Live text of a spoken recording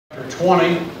Chapter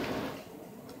 20.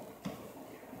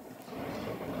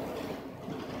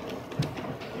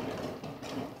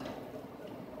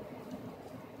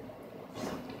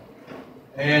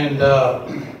 And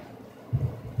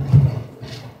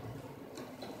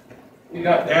we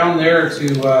got down there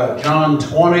to John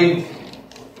 20.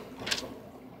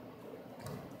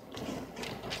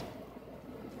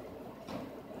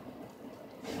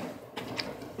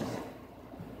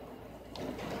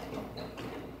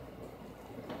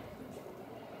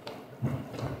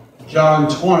 John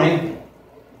 20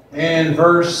 and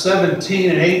verse 17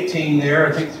 and 18 there.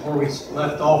 I think that's where we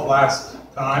left off last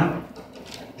time.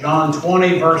 John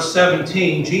 20 verse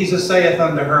 17. Jesus saith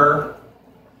unto her,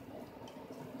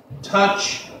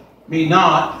 Touch me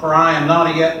not, for I am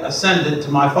not yet ascended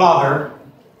to my Father,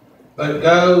 but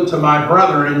go to my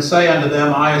brethren and say unto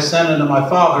them, I ascend unto my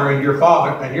Father and your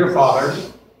Father and your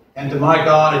fathers, and to my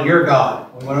God and your God.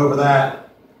 We went over that.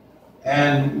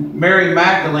 And Mary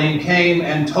Magdalene came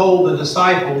and told the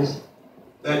disciples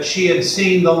that she had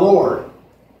seen the Lord,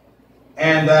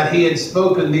 and that he had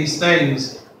spoken these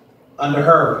things unto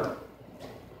her.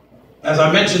 As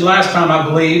I mentioned last time, I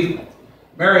believe,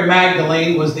 Mary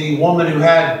Magdalene was the woman who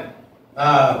had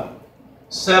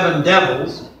 7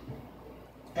 devils.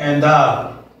 And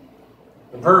the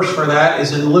verse for that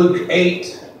is in Luke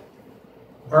 8,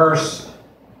 verse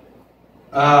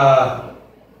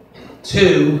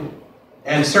 2.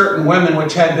 And certain women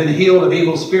which had been healed of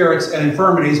evil spirits and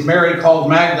infirmities, Mary called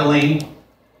Magdalene,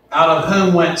 out of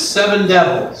whom went 7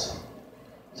 devils.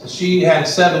 So she had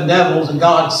 7 devils, and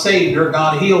God saved her,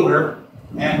 God healed her.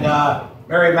 And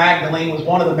Mary Magdalene was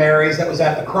one of the Marys that was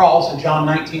at the cross in John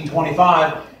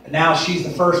 19:25, and now she's the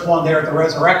first one there at the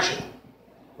resurrection.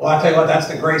 Well, I tell you what, that's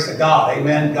the grace of God.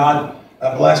 Amen. God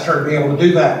blessed her to be able to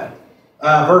do that.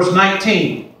 Verse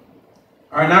 19.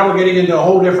 All right, now we're getting into a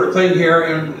whole different thing here,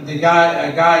 and a guy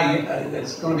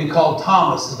that's going to be called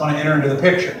Thomas is going to enter into the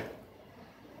picture.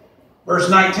 Verse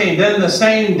 19, Then the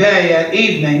same day at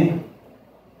evening,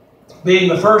 being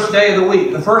the first day of the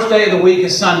week. The first day of the week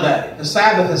is Sunday. The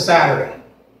Sabbath is Saturday.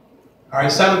 All right,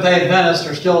 Seventh-day Adventists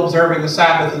are still observing the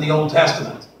Sabbath in the Old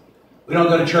Testament. We don't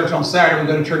go to church on Saturday, we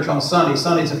go to church on Sunday.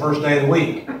 Sunday's the first day of the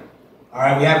week. All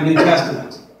right, we have a New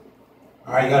Testament.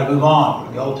 All right, you got to move on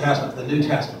from the Old Testament to the New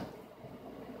Testament.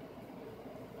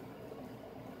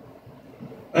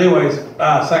 Anyways,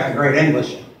 second grade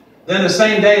English. Then the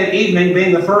same day at evening,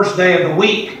 being the first day of the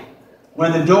week,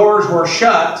 when the doors were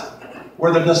shut,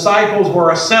 where the disciples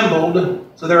were assembled.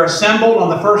 So they're assembled on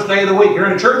the first day of the week. You're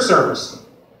in a church service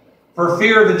for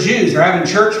fear of the Jews. They're having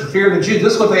church for fear of the Jews.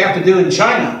 This is what they have to do in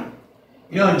China.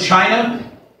 You know, in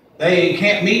China, they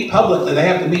can't meet publicly. They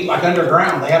have to meet like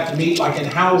underground. They have to meet like in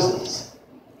houses.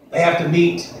 They have to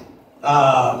meet,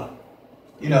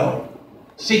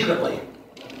 secretly.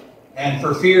 And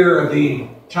for fear of the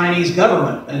Chinese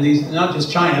government, and these, not just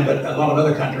China, but a lot of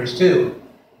other countries too.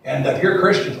 And if you're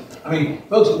Christian, I mean,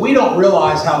 folks, we don't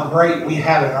realize how great we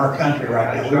have in our country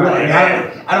right now.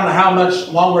 I don't know how much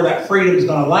longer that freedom is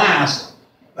going to last,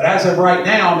 but as of right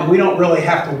now, I mean, we don't really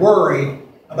have to worry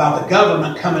about the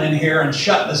government coming in here and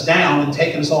shutting us down and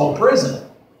taking us all to prison.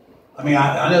 I mean,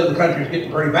 I know the country's getting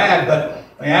pretty bad, but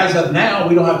I mean, as of now,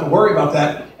 we don't have to worry about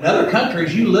that. In other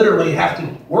countries, you literally have to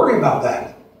worry about that.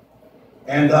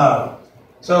 And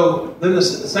so then the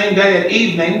same day at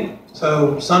evening,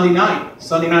 so Sunday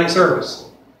night service,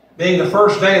 being the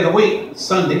first day of the week,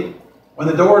 Sunday, when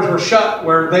the doors were shut,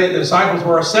 where the disciples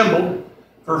were assembled,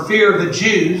 for fear of the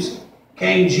Jews,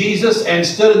 came Jesus and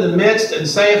stood in the midst and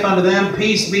saith unto them,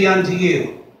 Peace be unto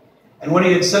you. And when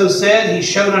he had so said, he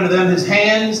showed unto them his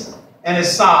hands and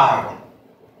his side.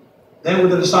 Then were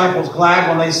the disciples glad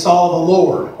when they saw the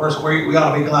Lord. Of course, we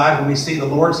ought to be glad when we see the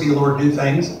Lord do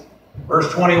things.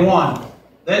 Verse 21,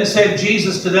 Then said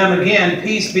Jesus to them again,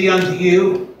 Peace be unto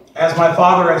you, as my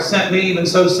Father hath sent me, even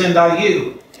so send I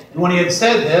you. And when he had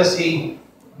said this, he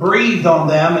breathed on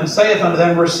them, and saith unto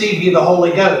them, Receive ye the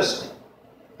Holy Ghost.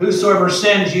 Whosoever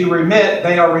sins you remit,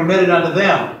 they are remitted unto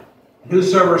them. And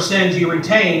whosoever sins you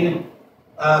retain,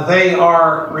 they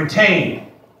are retained.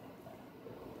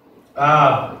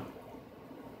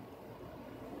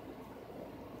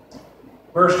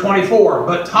 Verse 24,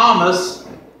 But Thomas,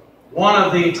 one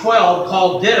of the 12,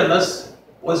 called Didymus,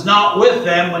 was not with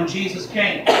them when Jesus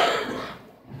came.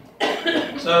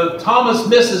 So Thomas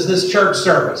misses this church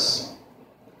service.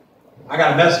 I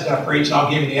got a message I preached, and I'll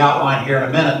give you the outline here in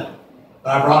a minute.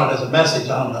 But I brought it as a message,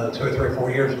 I don't know, 2 or 3 or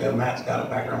 4 years ago. Matt's got it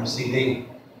back there on the CD.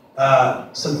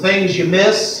 Some things you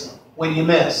miss when you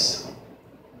miss.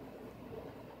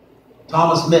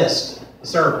 Thomas missed the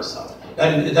service.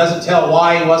 It doesn't tell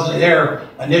why he wasn't there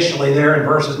initially there in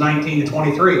verses 19 to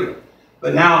 23.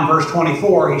 But now in verse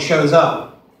 24, he shows up.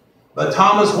 But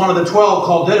Thomas, one of the 12,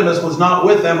 called Didymus, was not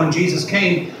with them when Jesus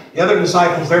came. The other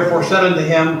disciples therefore said unto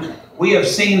him, We have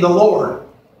seen the Lord.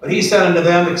 But he said unto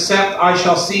them, Except I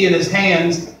shall see in his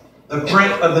hands the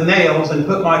print of the nails, and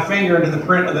put my finger into the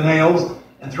print of the nails,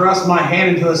 and thrust my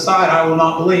hand into his side, I will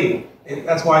not believe.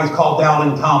 That's why he's called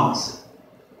Doubting Thomas.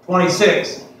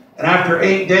 26. And after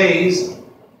 8 days,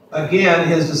 again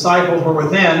his disciples were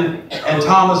within, and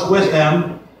Thomas with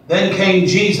them. Then came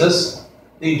Jesus,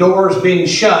 the doors being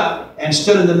shut, and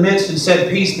stood in the midst and said,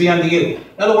 Peace be unto you.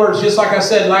 In other words, just like I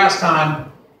said last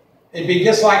time, it'd be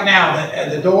just like now.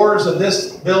 That the doors of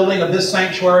this building, of this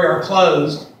sanctuary, are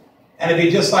closed. And it'd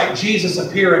be just like Jesus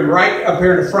appearing right up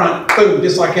here in the front. Boom,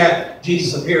 just like that,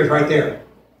 Jesus appears right there.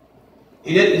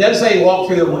 It doesn't say he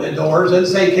walked through the doors. It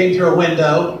doesn't say he came through a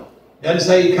window. It doesn't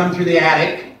say he come through the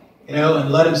attic,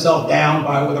 and let himself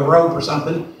down with a rope or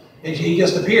something. He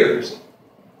just appears.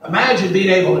 Imagine being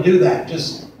able to do that,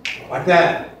 just like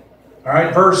that. All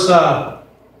right, verse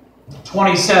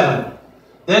 27.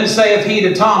 Then saith he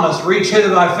to Thomas, Reach hither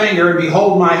thy finger, and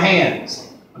behold my hands.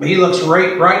 I mean, he looks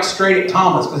right straight at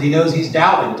Thomas, because he knows he's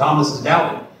doubting. Thomas is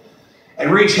doubting.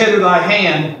 And reach hither thy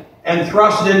hand, and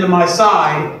thrust it into my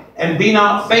side, and be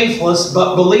not faithless,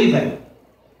 but believing.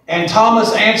 And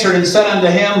Thomas answered and said unto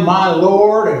him, My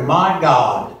Lord and my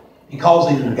God. He calls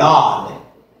him God.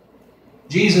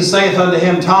 Jesus saith unto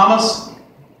him, Thomas,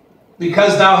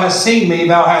 because thou hast seen me,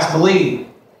 thou hast believed.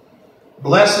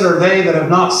 Blessed are they that have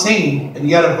not seen, and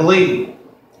yet have believed.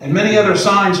 And many other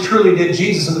signs truly did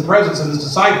Jesus in the presence of his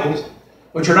disciples,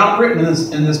 which are not written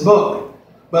in this book.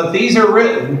 But these are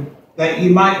written, that ye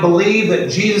might believe that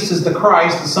Jesus is the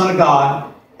Christ, the Son of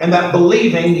God, and that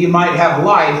believing ye might have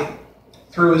life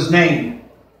through his name.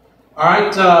 All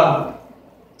right,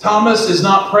 Thomas is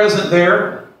not present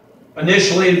there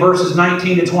initially in verses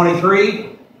 19 to 23,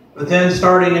 but then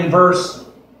starting in verse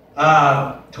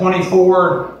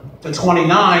 24 to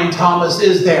 29, Thomas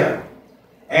is there.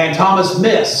 And Thomas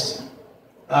missed.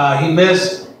 He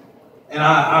missed, and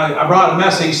I brought a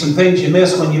message, some things you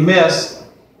miss when you miss.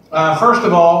 First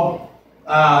of all,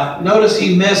 notice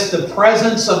he missed the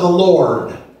presence of the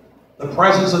Lord. The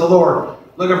presence of the Lord.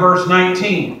 Look at verse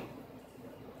 19.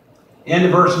 End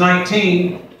of verse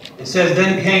 19, it says,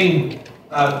 Then came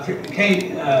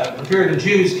the fear of the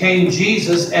Jews, came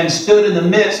Jesus, and stood in the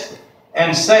midst,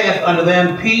 and saith unto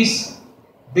them, Peace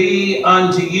be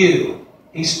unto you.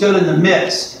 He stood in the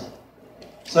midst.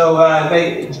 So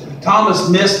Thomas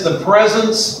missed the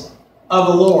presence of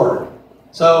the Lord.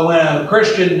 So when a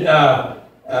Christian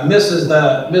misses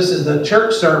the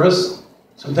church service,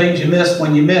 some things you miss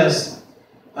when you miss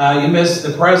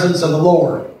the presence of the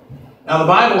Lord. Now the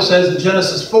Bible says in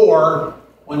Genesis 4,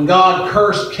 when God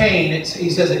cursed Cain, he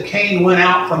says that Cain went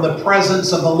out from the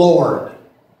presence of the Lord.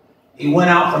 He went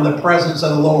out from the presence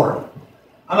of the Lord.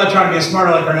 I'm not trying to be a smart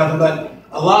aleck or nothing, but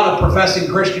a lot of professing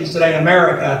Christians today in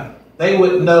America, they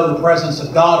wouldn't know the presence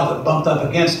of God if it bumped up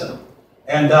against them.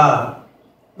 And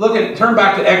turn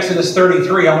back to Exodus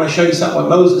 33. I want to show you something what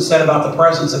Moses said about the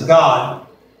presence of God.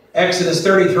 Exodus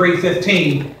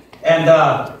 33:15. And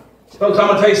folks, I'm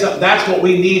going to tell you something. That's what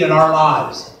we need in our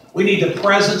lives. We need the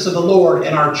presence of the Lord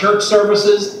in our church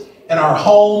services, in our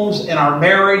homes, in our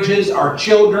marriages, our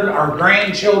children, our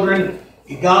grandchildren.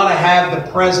 You got to have the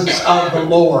presence of the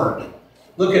Lord.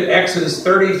 Look at Exodus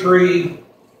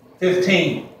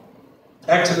 33:15.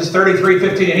 Exodus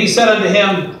 33:15. And he said unto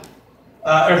him,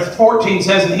 14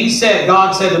 says, And he said,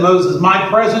 God said to Moses, My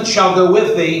presence shall go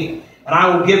with thee, and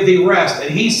I will give thee rest.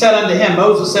 And he said unto him,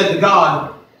 Moses said to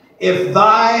God, If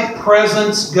thy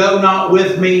presence go not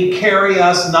with me, carry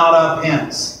us not up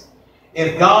hence.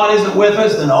 If God isn't with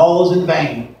us, then all is in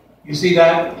vain. You see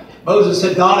that? Moses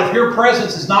said, God, if your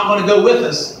presence is not going to go with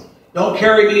us, don't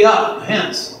carry me up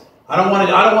hence. I don't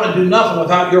want to do nothing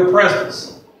without your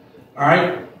presence. All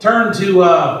right? Turn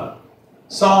to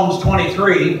Psalms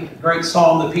 23, a great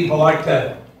psalm that people like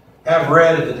to have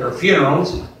read at their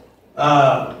funerals.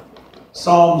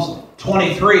 Psalms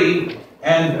 23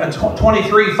 and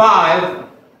 23:5,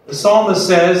 the psalmist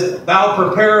says, Thou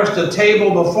preparest a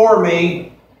table before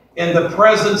me in the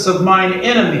presence of mine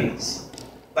enemies.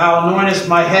 Thou anointest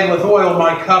my head with oil,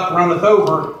 my cup runneth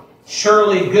over.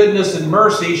 Surely goodness and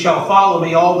mercy shall follow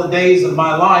me all the days of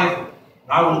my life.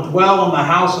 I will dwell in the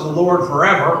house of the Lord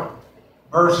forever.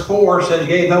 Verse 4 says,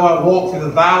 Yea, though I walk through the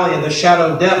valley of the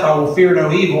shadow of death, I will fear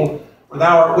no evil, for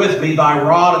thou art with me, thy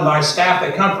rod and thy staff,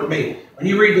 they comfort me. When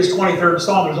you read this 23rd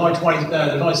Psalm,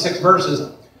 there's only 6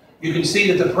 verses. You can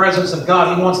see that the presence of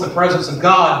God, he wants the presence of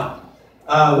God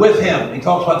with him. He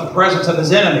talks about the presence of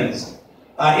his enemies.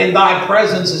 In thy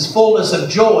presence is fullness of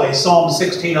joy, Psalm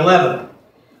 16:11.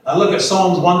 Look at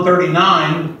Psalms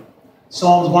 139.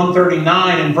 Psalms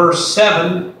 139 and verse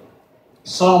 7.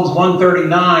 Psalms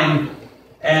 139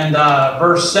 and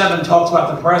verse 7 talks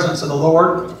about the presence of the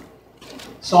Lord.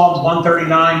 Psalms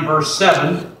 139 verse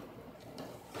 7.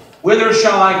 Whither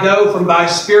shall I go from thy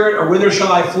spirit, or whither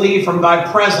shall I flee from thy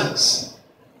presence?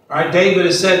 All right, David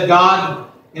has said,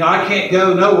 God, I can't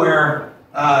go nowhere.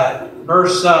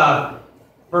 Verse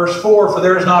 4, for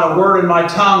there is not a word in my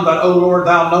tongue, but, O Lord,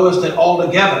 thou knowest it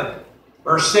altogether.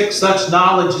 Verse 6, such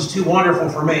knowledge is too wonderful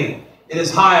for me. It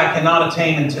is high, I cannot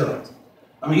attain into it.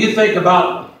 I mean, you think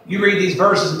about, you read these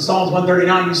verses in Psalms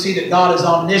 139, you see that God is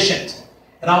omniscient.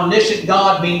 And omniscient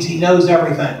God means He knows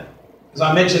everything. As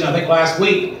I mentioned, I think last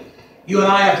week, you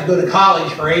and I have to go to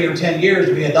college for 8 or 10 years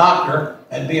to be a doctor,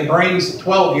 and be a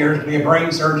 12 years to be a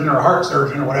brain surgeon or a heart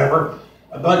surgeon or whatever.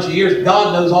 A bunch of years.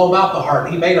 God knows all about the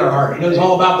heart. He made our heart. He knows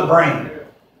all about the brain.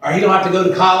 He don't have to go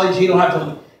to college. He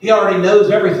already knows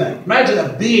everything. Imagine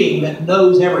a being that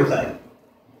knows everything.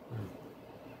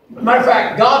 Matter of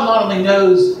fact, God not only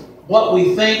knows what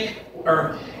we think,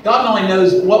 or God not only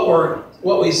knows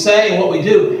what we say and what we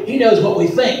do, He knows what we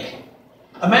think.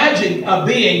 Imagine a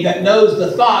being that knows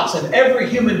the thoughts of every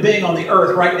human being on the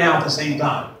earth right now at the same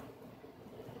time.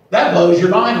 That blows your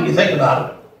mind when you think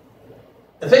about it.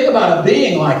 To think about a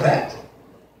being like that.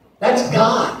 That's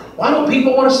God. Why don't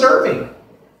people want to serve Him?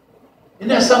 Isn't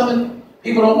that something?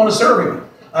 People don't want to serve Him.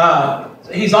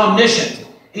 He's omniscient.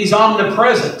 He's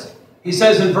omnipresent. He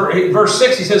says in verse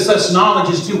 6, He says, such knowledge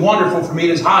is too wonderful for me.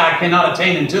 It is high. I cannot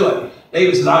attain into it.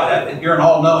 David said, you're an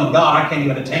all-knowing God. I can't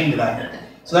even attain to that.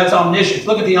 So that's omniscience.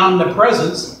 Look at the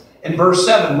omnipresence in verse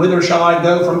 7. Whither shall I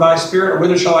go from thy spirit, or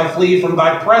whither shall I flee from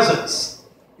thy presence?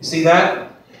 You see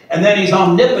that? And then He's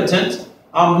omnipotent.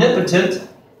 Omnipotent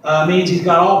means He's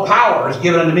got all power. It's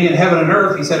given unto me in heaven and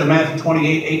earth, He said in Matthew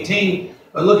 28:18.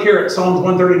 But look here at Psalms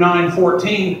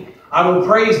 139:14. I will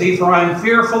praise Thee, for I am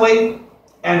fearfully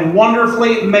and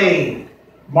wonderfully made.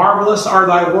 Marvelous are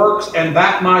Thy works, and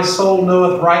that my soul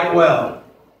knoweth right well.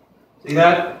 See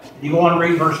that? You go on and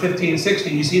read verse 15 and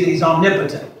 16. You see that He's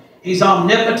omnipotent. He's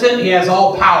omnipotent. He has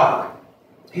all power.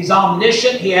 He's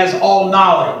omniscient. He has all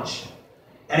knowledge.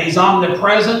 And He's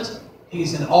omnipresent.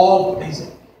 He's in all.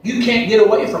 You can't get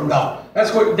away from God.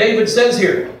 That's what David says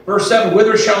here. Verse 7,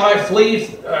 whither shall I flee?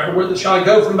 Whither shall I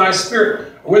go from thy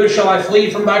spirit? Or whither shall I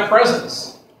flee from thy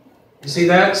presence? You see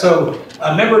that? So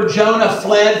remember Jonah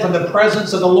fled from the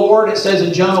presence of the Lord. It says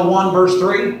in Jonah 1 verse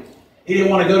 3. He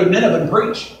didn't want to go to Nineveh and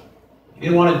preach. He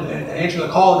didn't want to answer the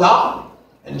call of God.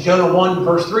 And Jonah 1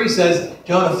 verse 3 says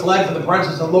Jonah fled from the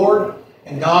presence of the Lord,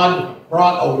 and God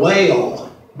brought a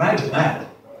whale. Imagine that.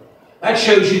 That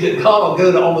shows you that God will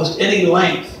go to almost any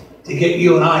length to get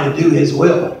you and I to do His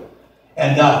will.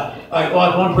 And like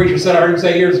one preacher said, I heard him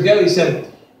say years ago, he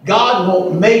said, God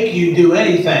won't make you do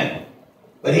anything,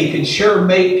 but He can sure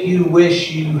make you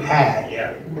wish you had.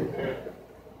 Yeah.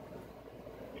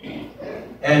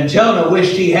 And Jonah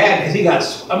wished he had,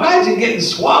 because imagine getting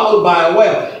swallowed by a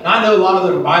whale. Now, I know a lot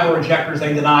of the Bible rejectors,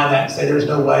 they deny that and say there's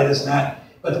no way, this and that.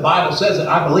 But the Bible says it.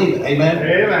 I believe it. Amen?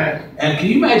 Amen. And can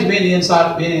you imagine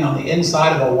being on the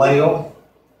inside of a whale?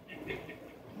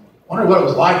 Wonder what it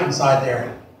was like inside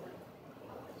there.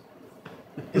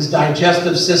 His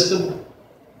digestive system,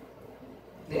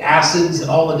 the acids and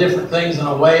all the different things in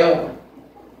a whale.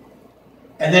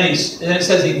 And then it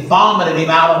says He vomited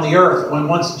him out on the earth. When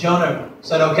once Jonah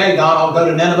said, okay, God, I'll go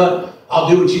to Nineveh. I'll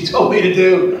do what you told me to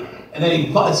do. And then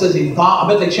it says I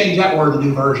bet they changed that word in the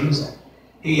new versions.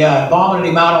 He vomited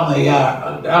him out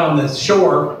on the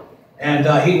shore, and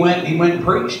he went and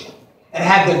preached, and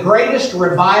had the greatest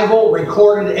revival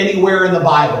recorded anywhere in the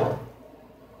Bible.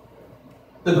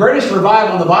 The greatest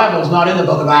revival in the Bible is not in the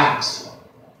book of Acts.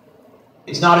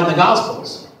 It's not in the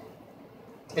Gospels.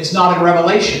 It's not in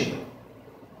Revelation.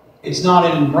 It's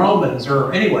not in Romans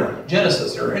or anywhere,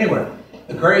 Genesis or anywhere.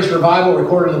 The greatest revival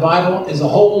recorded in the Bible is the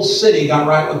whole city got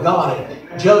right with God.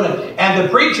 Jonah, and the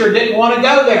preacher didn't want to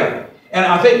go there. And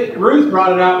I think Ruth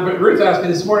brought it out. But Ruth asked me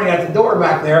this morning at the door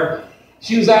back there.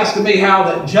 She was asking me how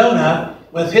that Jonah,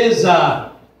 with his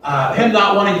him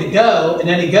not wanting to go, and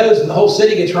then he goes and the whole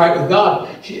city gets right with God.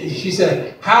 She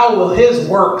said, how will his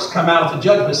works come out at the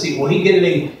judgment seat? Will he get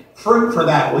any fruit for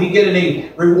that? Will he get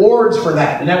any rewards for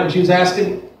that? Isn't that what she was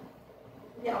asking?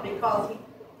 Yeah, because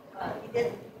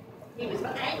he was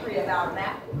angry about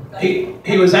that.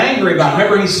 He was angry about it.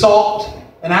 Remember, he sulked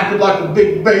and acted like a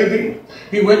big baby.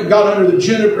 He went and got under the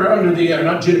juniper,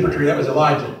 not juniper tree, that was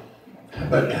Elijah.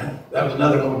 But that was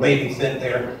another little baby fit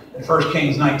there in 1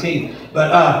 Kings 19.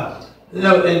 But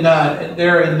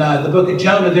there in the book of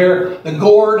Jonah there, the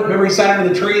gourd, remember he sat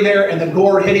under the tree there and the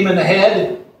gourd hit him in the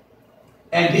head?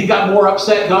 And he got more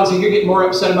upset. God said, you're getting more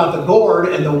upset about the gourd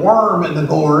and the worm and the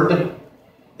gourd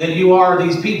than you are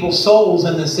these people's souls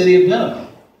in the city of Nineveh.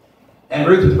 And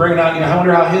Ruth was bringing out, I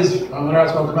wonder how it's going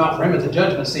to come out for him at the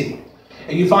judgment seat.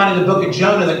 And you find in the book of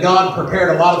Jonah that God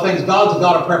prepared a lot of things. God's a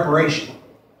God of preparation.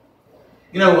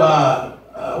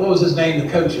 What was his name?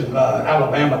 The coach of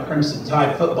Alabama Crimson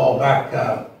Tide football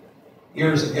back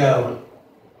years ago.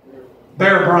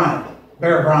 Bear Bryant.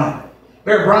 Bear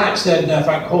Bryant said, if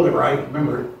I quote it right,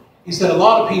 remember, he said a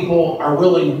lot of people are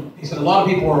willing,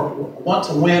 want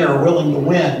to win or are willing to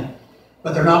win,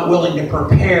 but they're not willing to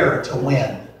prepare to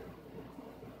win.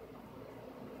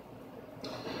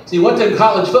 See, what the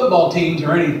college football teams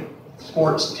or any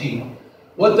sports team,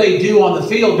 what they do on the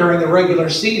field during the regular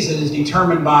season is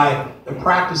determined by the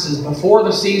practices before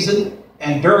the season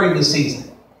and during the season.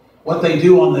 What they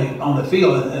do on the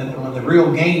field and when the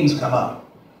real games come up.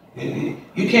 You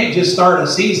can't just start a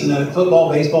season of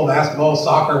football, baseball, basketball,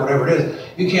 soccer, whatever it is.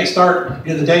 You can't start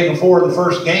the day before the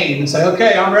first game and say,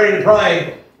 okay, I'm ready to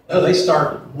play. No, they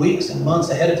start weeks and months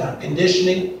ahead of time.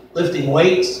 Conditioning, lifting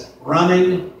weights,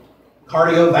 running,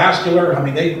 cardiovascular. I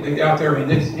mean, they out there. I mean,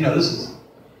 this is,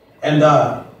 and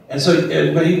so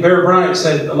Bear Bryant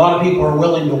said a lot of people are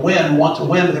willing to win, want to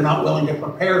win, but they're not willing to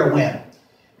prepare to win.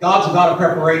 God's a God of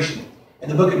preparation. In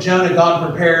the book of Jonah, God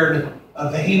prepared a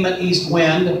vehement east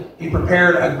wind. He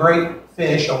prepared a great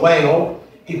fish, a whale.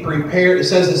 He prepared, it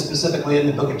says this specifically in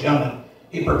the book of Jonah.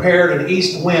 He prepared an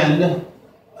east wind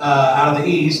out of the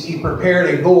east. He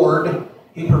prepared a gourd.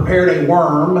 He prepared a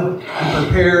worm. He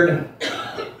prepared,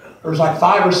 there's like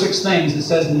 5 or 6 things it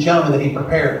says in Jonah that he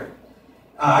prepared.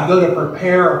 I go to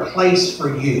prepare a place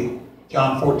for you,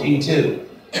 John 14:2.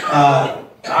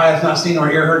 I have not seen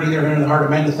nor ear heard, neither in the heart of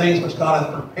man the things which God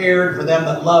hath prepared for them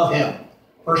that love him.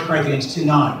 1 Corinthians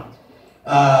 2:9.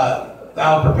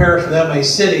 Thou preparest for them a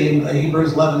city in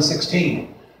Hebrews 11:16.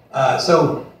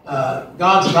 So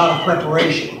God's a God of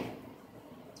preparation.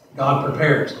 God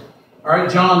prepares. All right,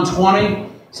 John 20.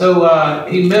 So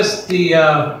he missed the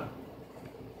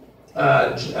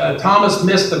Thomas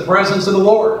missed the presence of the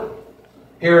Lord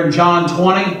here in John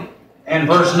 20 and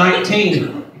verse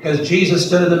 19, because Jesus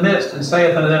stood in the midst and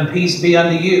saith unto them, peace be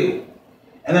unto you.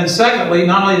 And then secondly,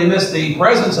 not only did he miss the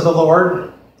presence of the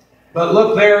Lord, but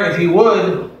look there, if you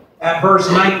would, at verse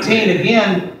 19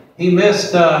 again, he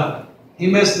missed the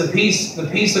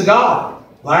peace of God.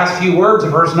 Last few words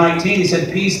of verse 19, he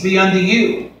said, peace be unto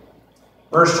you.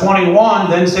 Verse 21,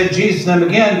 then said Jesus to them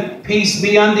again, peace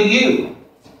be unto you.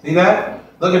 See that?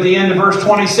 Look at the end of verse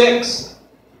 26.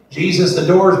 Jesus, the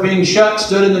doors being shut,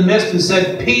 stood in the midst and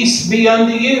said, peace be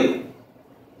unto you.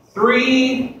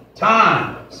 3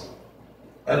 times.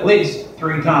 At least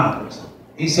 3 times.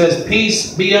 He says,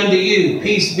 peace be unto you.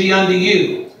 Peace be unto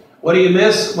you. What do you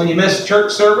miss when you miss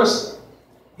church service?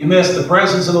 You miss the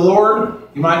presence of the Lord.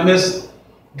 You might miss...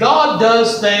 God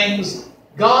does things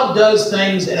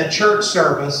in a church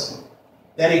service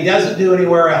that he doesn't do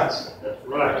anywhere else. That's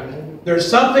right. There's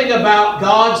something about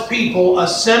God's people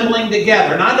assembling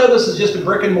together. And I know this is just a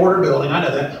brick and mortar building. I know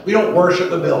that. We don't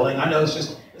worship the building. I know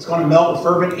it's going to melt with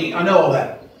fervent heat. I know all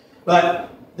that.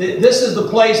 But this is the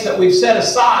place that we've set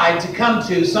aside to come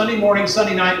to Sunday morning,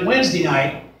 Sunday night, and Wednesday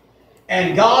night.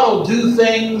 And God will do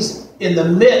things in the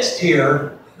midst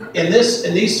here in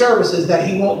these services that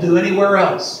he won't do anywhere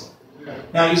else.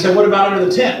 Now you say, what about under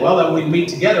the tent? Well, that we meet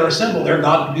together, assemble there.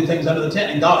 God can do things under the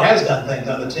tent. And God has done things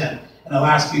under the tent in the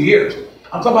last few years.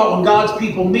 I'm talking about when God's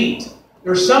people meet.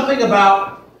 There's some things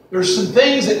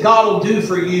that God will do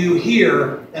for you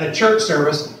here in a church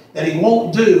service that he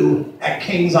won't do at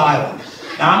Kings Island.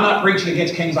 Now, I'm not preaching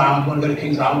against Kings Island. You want to go to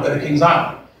Kings Island, go to Kings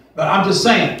Island. But I'm just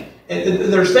saying,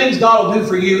 there's things God will do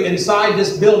for you inside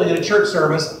this building in a church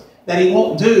service that he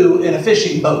won't do in a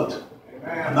fishing boat.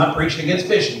 Amen. I'm not preaching against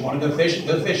fishing. You want to go fishing,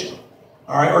 go fishing.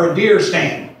 All right, or a deer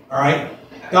stand. All right.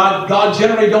 God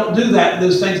generally don't do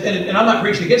those things. And I'm not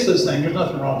preaching against those things. There's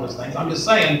nothing wrong with those things. I'm just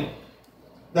saying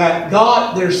that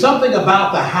there's something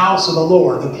about the house of the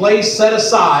Lord, the place set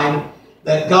aside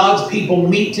that God's people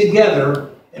meet together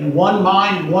in one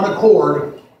mind, one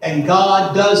accord, and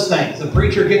God does things. The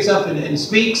preacher gets up and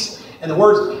speaks, and the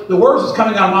words that's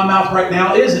coming out of my mouth right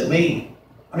now isn't me.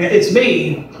 I mean, it's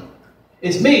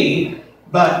me,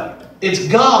 but it's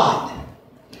God.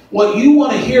 What you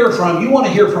want to hear from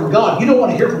God. You don't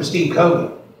want to hear from Steve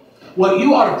Cowgill. What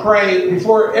you ought to pray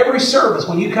before every service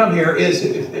when you come here is,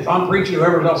 if I'm preaching,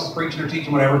 whoever else is preaching or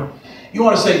teaching, whatever, you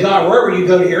want to say, God, wherever you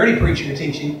go to hear any preaching or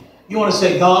teaching, you want to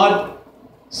say, God,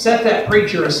 set that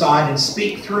preacher aside and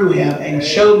speak through him and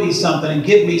show me something and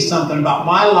give me something about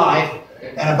my life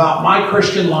and about my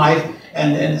Christian life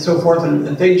and so forth,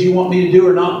 and things you want me to do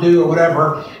or not do or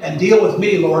whatever, and deal with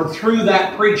me, Lord, through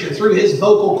that preacher, through his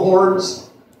vocal cords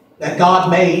that God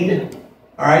made,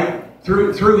 all right,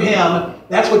 through him.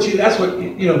 That's what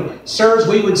sirs,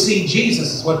 we would see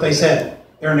Jesus, is what they said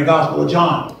there in the Gospel of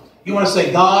John. You want to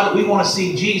say, God, we want to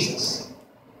see Jesus.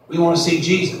 We want to see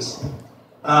Jesus.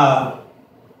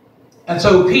 And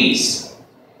so peace.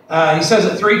 He says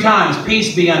it 3 times,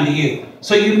 peace be unto you.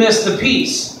 So you miss the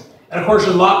peace. And of course,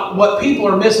 what people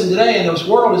are missing today in this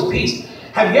world is peace.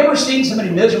 Have you ever seen so many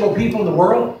miserable people in the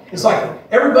world? It's like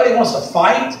everybody wants to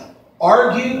fight,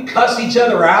 argue, cuss each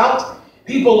other out.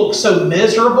 People look so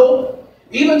miserable.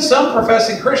 Even some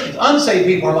professing Christians, unsaved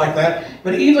people are like that,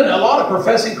 but even a lot of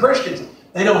professing Christians,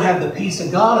 they don't have the peace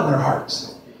of God in their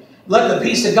hearts. Let the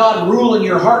peace of God rule in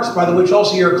your hearts, by the which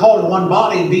also you are called in one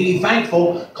body, and be ye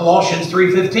thankful, Colossians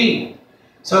 3:15.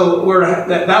 So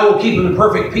that will keep him in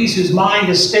perfect peace whose mind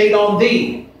is stayed on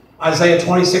thee, Isaiah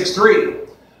 26:3.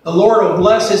 The Lord will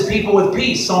bless his people with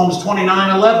peace, Psalms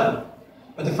 29:11.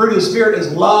 But the fruit of the Spirit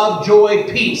is love, joy,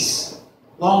 peace,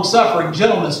 long-suffering,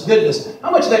 gentleness, goodness.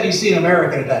 How much of that do you see in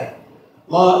America today?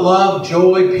 Love,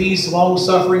 joy, peace,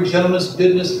 long-suffering, gentleness,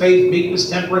 goodness, faith, meekness,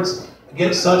 temperance.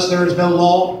 Against such there is no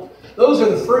law. Those are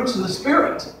the fruits of the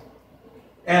Spirit.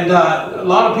 And a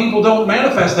lot of people don't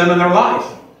manifest them in their life.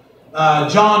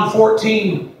 John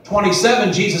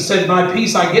 14:27, Jesus said, my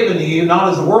peace I give unto you, not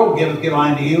as the world giveth, give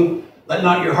I unto you. Let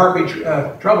not your heart be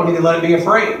troubled, neither let it be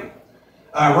afraid.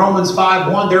 Romans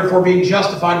 5:1, therefore being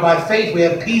justified by faith, we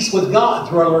have peace with God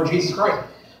through our Lord Jesus Christ.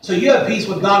 So you have peace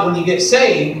with God when you get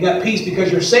saved. You got peace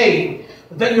because you're saved.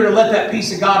 But then you're to let that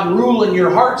peace of God rule in your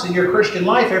hearts in your Christian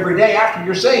life every day after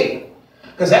you're saved.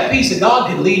 Because that peace of God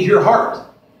can lead your heart.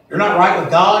 You're not right with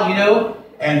God,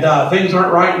 and things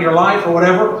aren't right in your life or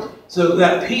whatever. So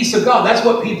that peace of God, that's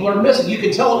what people are missing. You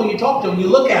can tell it when you talk to them, you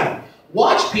look at them.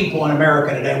 Watch people in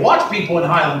America today. Watch people in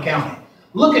Highland County.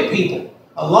 Look at people.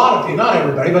 A lot of people, not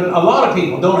everybody, but a lot of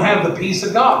people don't have the peace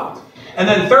of God. And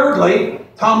then thirdly,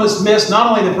 Thomas missed not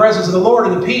only the presence of the Lord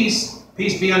and the peace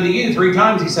be unto you, 3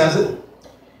 times he says it,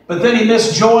 but then he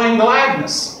missed joy and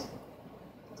gladness.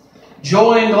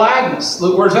 Joy and gladness.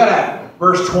 Look, where's that at?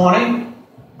 Verse 20.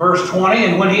 Verse 20,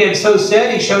 and when he had so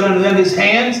said, he showed unto them his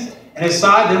hands and his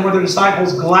side. Then were the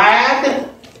disciples glad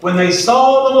when they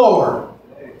saw the Lord.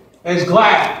 They was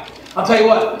glad. I'll tell you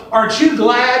what, aren't you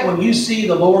glad when you see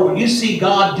the Lord, when you see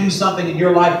God do something in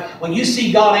your life, when you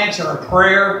see God answer a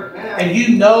prayer, and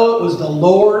you know it was the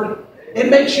Lord?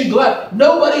 It makes you glad.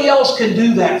 Nobody else can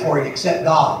do that for you except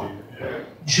God.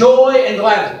 Joy and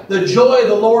gladness. The joy of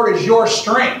the Lord is your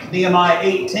strength, Nehemiah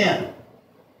 8:10.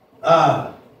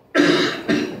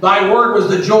 Thy word was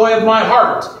the joy of my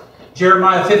heart,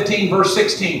 Jeremiah 15, verse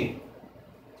 16.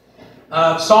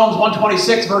 Psalms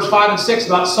 126, verse 5 and 6,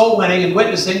 about soul winning and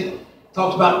witnessing,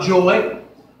 talks about joy.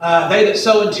 They that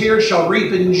sow in tears shall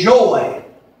reap in joy.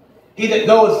 He that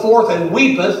goeth forth and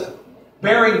weepeth,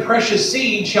 bearing precious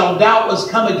seed, shall doubtless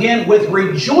come again with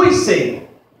rejoicing.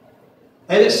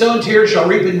 They that sow in tears shall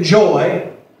reap in joy,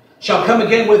 shall come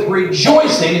again with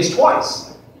rejoicing. It's twice.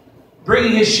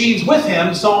 Bringing his sheaves with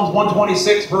him, Psalms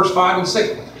 126, verse 5 and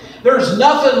 6. There's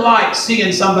nothing like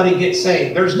seeing somebody get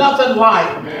saved. There's nothing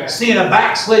like seeing a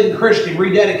backslidden Christian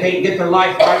rededicate and get their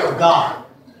life right with God.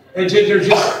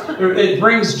 It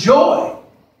brings joy.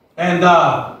 And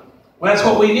that's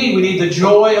what we need. We need the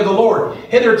joy of the Lord.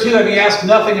 Hitherto have you asked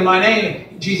nothing in my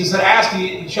name. Jesus said, ask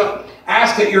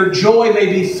that your joy may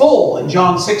be full, in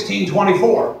John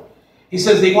 16:24. He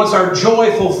says that he wants our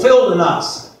joy fulfilled in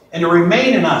us and to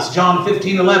remain in us, John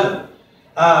 15:11.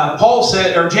 Paul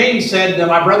said, or James said,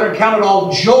 my brethren, count it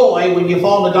all joy when you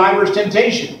fall into divers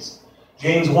temptations.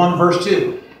 James 1 verse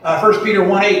 2. 1 Peter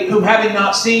 1:8, whom having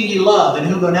not seen ye love, and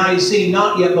whom though now ye see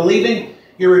not yet believing,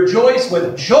 you rejoice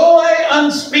with joy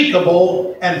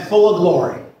unspeakable and full of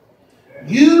glory.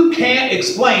 You can't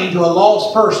explain to a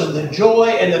lost person the joy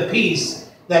and the peace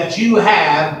that you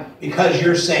have because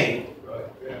you're saved.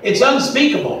 It's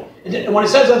unspeakable. When it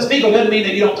says unspeakable, it doesn't mean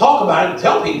that you don't talk about it and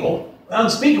tell people.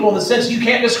 Unspeakable in the sense you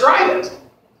can't describe it.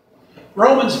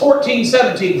 Romans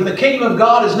 14:17, for the kingdom of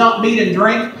God is not meat and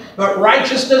drink, but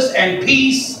righteousness and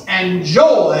peace and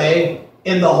joy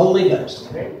in the Holy Ghost.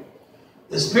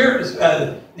 The Spirit,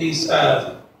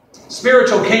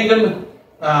 spiritual kingdom,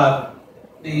 but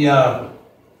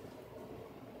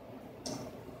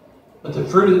the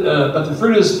fruit of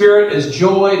the Spirit is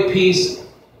joy, peace,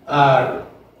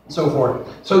 so forth.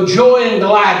 So joy and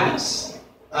gladness.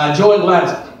 Joy and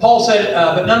gladness. Paul said,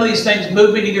 but none of these things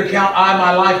move me, neither count I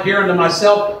my life dear unto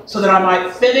myself, so that I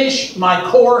might finish my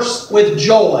course with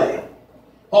joy.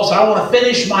 Paul said, I want to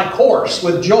finish my course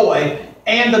with joy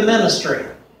and the ministry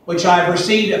which I have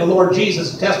received of the Lord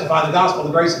Jesus, to testify the gospel of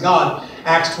the grace of God.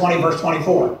 Acts 20, verse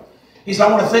 24. He said,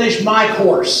 I want to finish my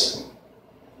course.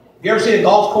 You ever seen a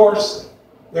golf course?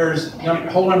 There's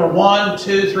hole number 1,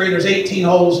 2, 3. There's 18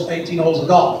 holes of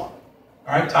golf.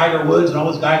 All right, Tiger Woods and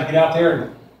all those guys get out there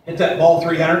and hit that ball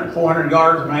 300, 400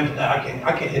 yards. And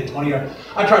I can't hit 20 yards.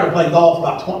 I tried to play golf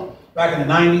back in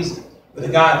the 90s with a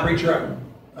guy, a preacher up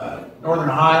in Northern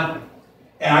Ohio.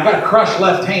 And I got a crushed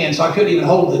left hand, so I couldn't even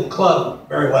hold the club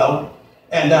very well.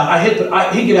 And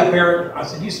he'd get up there. I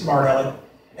said, you smart aleck.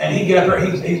 And he'd get up there.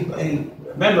 He's a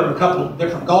member of a couple of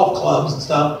different golf clubs and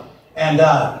stuff. And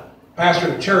pastor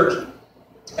of the church.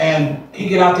 And he'd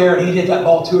get out there and he'd hit that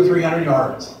ball 200 or 300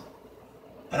 yards.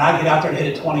 And I'd get out there and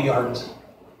hit it 20 yards.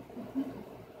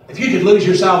 If you could lose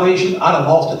your salvation, I'd have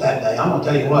lost it that day. I'm going to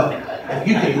tell you what. If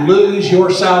you could lose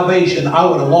your salvation, I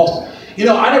would have lost it. You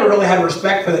know, I never really had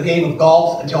respect for the game of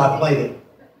golf until I played it.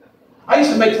 I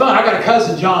used to make fun. I got a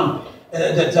cousin, John,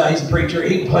 he's a preacher.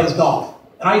 He plays golf.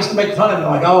 And I used to make fun of him,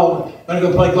 like, oh, I'm going to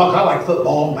go play golf. I like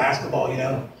football and basketball, you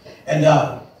know. And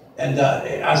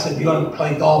I said, you're going to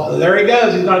play golf. So there he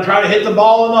goes. He's going to try to hit the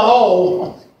ball in the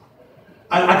hole.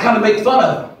 I kind of make fun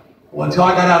of him. Well, until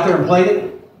I got out there and played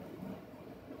it.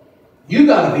 You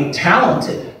got to be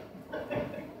talented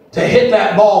to hit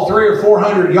that ball 300 or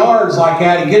 400 yards like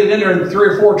that and get it in there in 3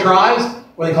 or 4 tries.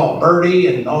 What they call it, birdie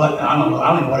and all that. I don't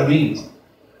know what it means.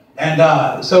 And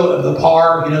so the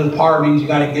par, the par means you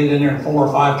got to get it in there in 4 or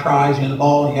 5 tries. The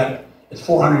ball, it's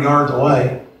 400 yards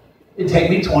away. It'd take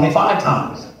me 25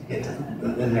 times to get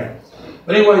in there.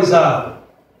 But anyways, I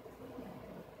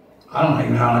don't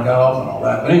even know how I got off and all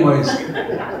that. But anyways,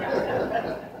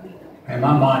 man,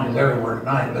 my mind is everywhere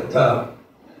tonight. But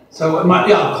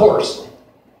a course,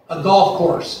 a golf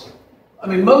course. I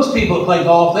mean, most people that play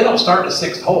golf, they don't start at the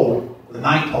 6th hole, or the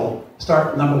 9th hole. Start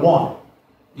at number 1.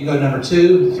 You go to number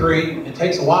 2, 3. It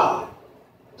takes a while,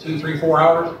 2, 3, 4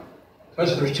 hours.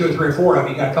 Especially if there's 2 or 3 or 4 of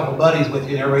you. You got a couple buddies with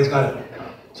you, and everybody's got it.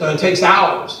 So it takes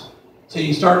hours. So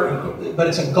you start, but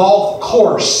it's a golf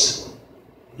course.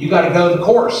 You got to go the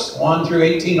course, 1 through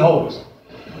 18 holes.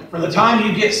 From the time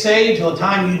you get saved till the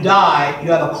time you die,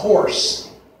 you have a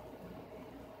course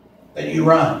that you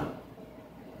run.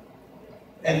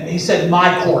 And he said,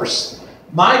 my course.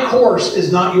 My course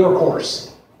is not your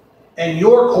course. And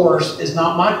your course is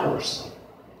not my course.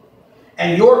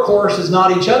 And your course is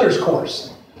not each other's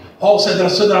course. Paul said that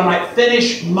so that I might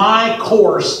finish my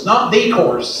course, not the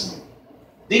course.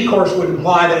 The course would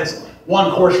imply that it's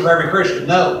one course for every Christian.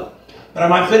 No. But I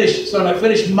might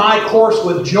finish my course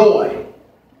with joy.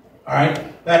 All right?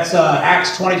 That's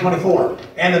Acts 20:24.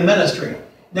 And the ministry.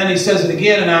 Then he says it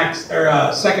again in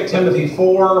 2 Timothy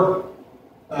 4,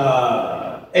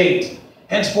 8.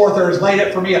 Henceforth there is laid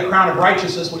up for me a crown of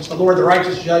righteousness, which the Lord, the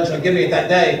righteous judge, shall give me at that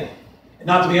day. And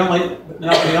not to be only,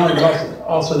 but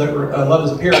also that love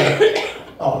is appearing.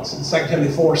 Oh, it's in 2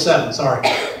 Timothy 4, 7. Sorry.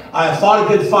 I have fought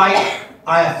a good fight.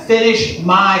 I have finished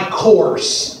my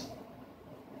course.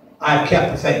 I have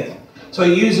kept the faith. So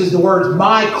he uses the words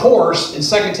my course in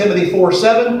 2 Timothy 4,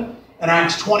 7 and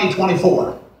Acts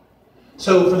 20:24.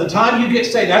 So from the time you get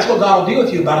saved, that's what God will deal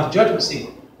with you about at the judgment seat.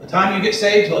 The time you get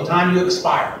saved till the time you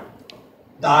expire.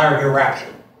 Die or you're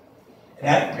raptured. And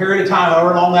that period of time,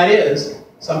 however long that is,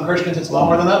 some Christians it's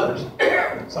longer than others.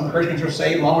 Some Christians are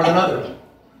saved longer than others.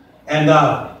 And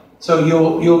so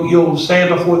you'll stand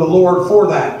before the Lord for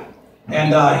that.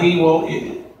 And He will...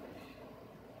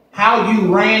 How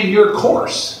you ran your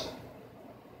course.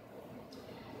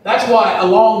 That's why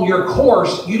along your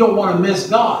course, you don't want to miss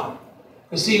God.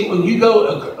 You see, when you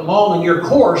go along in your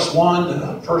course,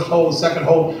 the first hole, the second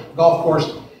hole, golf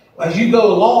course, as you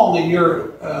go along in your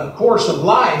course of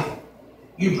life,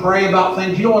 you pray about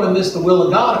things. You don't want to miss the will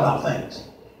of God about things.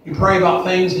 You pray about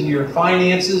things in your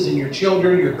finances, in your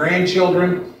children, your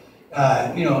grandchildren,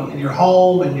 in your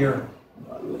home, and your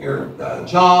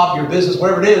job, your business,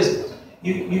 whatever it is.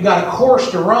 You got a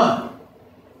course to run.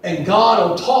 And God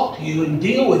will talk to you and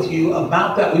deal with you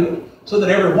about that. So that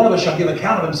every one of us shall give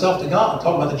account of himself to God.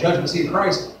 Talking about the judgment seat of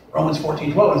Christ, Romans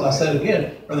 14:12. As I said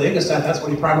again, Brother Ingeseth, that's what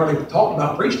he primarily talked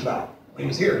about, preached about when he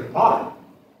was here at Potter.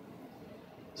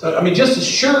 So, I mean, just as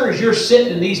sure as you're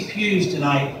sitting in these pews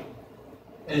tonight,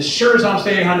 and as sure as I'm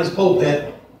standing behind this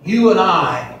pulpit, you and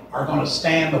I are going to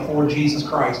stand before Jesus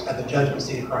Christ at the judgment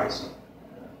seat of Christ.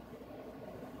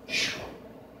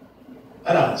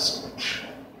 That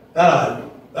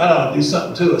ought to do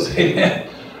something to us. Amen.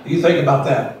 You think about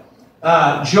that.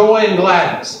 Joy and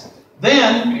gladness.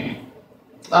 Then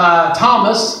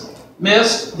Thomas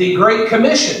missed the Great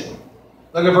Commission.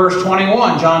 Look at verse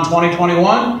 21. John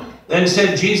 20:21. Then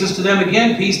said Jesus to them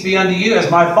again, peace be unto you. As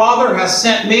my Father has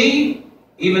sent me,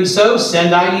 Even so,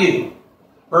 send I you.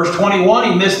 Verse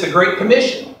 21, he missed the Great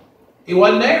Commission. He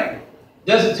wasn't there. It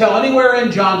doesn't tell anywhere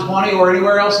in John 20 or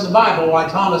anywhere else in the Bible why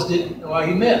why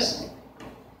he missed.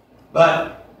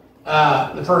 But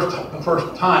the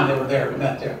first time they were there,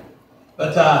 met there.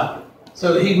 But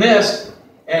so he missed,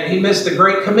 and he missed the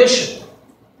Great Commission.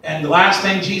 And the last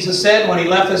thing Jesus said when he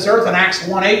left this earth in Acts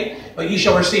 1:8, but ye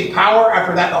shall receive power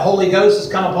after that the Holy Ghost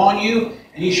has come upon you,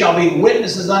 and ye shall be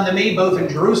witnesses unto me both in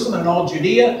Jerusalem and in all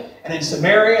Judea and in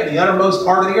Samaria and the uttermost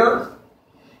part of the earth.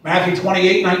 Matthew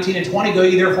 28:19 and 20, go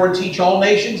ye therefore and teach all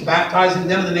nations, baptizing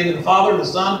them in the name of the Father, the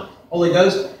Son, Holy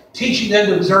Ghost, teaching them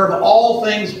to observe all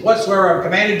things whatsoever I have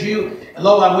commanded you, and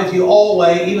lo, I'm with you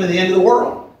always, even to the end of the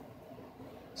world.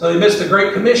 So they missed the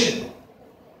Great Commission.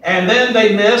 And then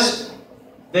they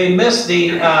missed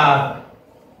the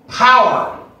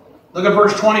power. Look at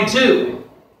verse 22.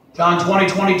 John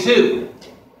 20:22.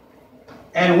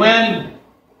 And when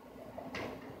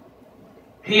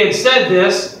he had said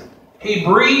this, he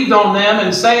breathed on them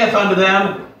and saith unto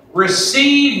them,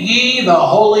 receive ye the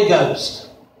Holy Ghost.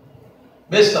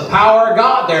 Missed the power of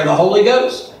God there, the Holy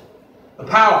Ghost. The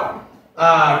power.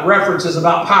 References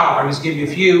about power. I'll just give you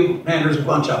a few. Man, there's a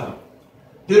bunch of them.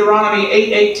 Deuteronomy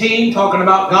 8:18, talking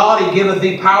about God, he giveth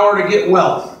thee power to get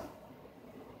wealth.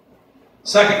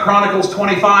 2 Chronicles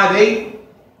 25:8,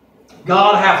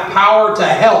 God hath power to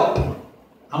help.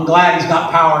 I'm glad he's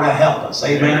got power to help us.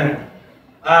 Amen.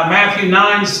 Matthew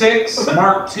 9:6,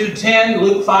 Mark 2:10,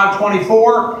 Luke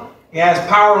 5:24, he has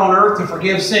power on earth to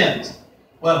forgive sins.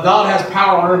 Well, if God has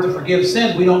power on earth to forgive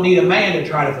sins, we don't need a man to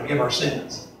try to forgive our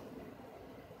sins.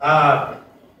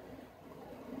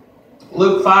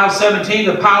 Luke 5:17,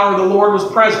 the power of the Lord was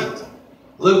present.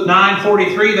 Luke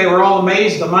 9:43, they were all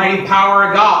amazed at the mighty power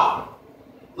of God.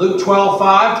 Luke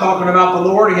 12:5, talking about the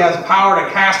Lord, he has power to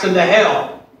cast into hell.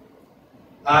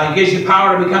 He gives you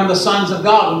power to become the sons of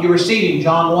God when you receive him,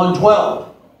 John 1:12.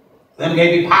 Then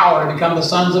gave you power to become the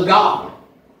sons of God.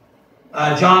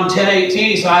 John 10:18,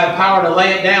 he said, I have power to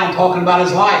lay it down, talking about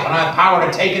his life, and I have power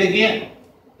to take it again.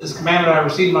 This commandment I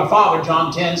received from my Father,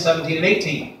 John 10:17 and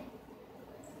 18.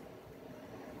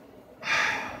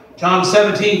 John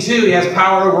 17:2, he has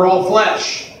power over all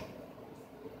flesh.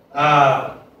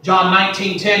 John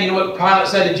 19:10, you know what Pilate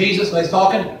said to Jesus when he's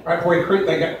talking? Right before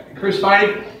they got crucified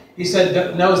him? He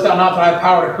said, knowest thou not that I have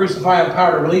power to crucify, I have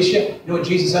power to release you? You know what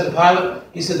Jesus said to Pilate?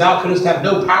 He said, thou couldst have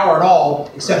no power at all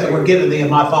except that were given thee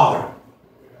of my Father.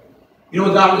 You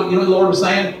know what the Lord was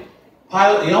saying?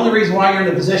 Pilate, the only reason why you're in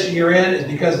the position you're in is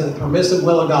because of the permissive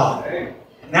will of God. And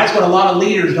that's what a lot of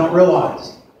leaders don't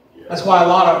realize. That's why a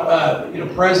lot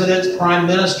of presidents, prime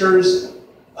ministers,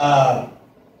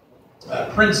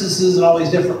 princesses, and all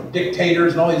these different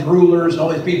dictators, and all these rulers, and all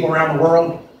these people around the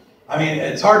world. I mean,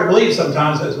 it's hard to believe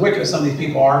sometimes as wicked as some of these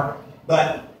people are,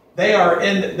 but they are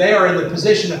in the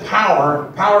position of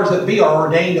power. Powers that be are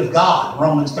ordained of God.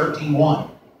 Romans 13:1.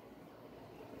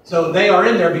 So they are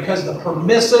in there because of the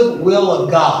permissive will of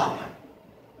God.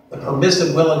 The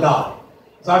permissive will of God.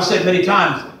 As I've said many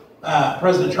times,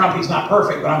 President Trump, he's not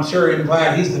perfect, but I'm sure and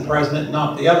glad he's the president,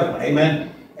 not the other one. Amen.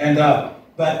 And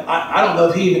but I don't know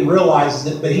if he even realizes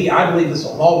it, but I believe this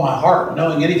with all my heart,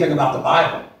 knowing anything about the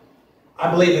Bible. I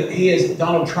believe that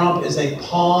Donald Trump is a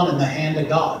pawn in the hand of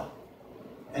God.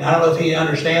 And I don't know if he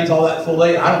understands all that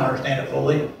fully. I don't understand it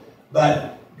fully.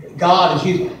 But God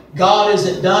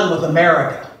isn't done with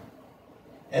America.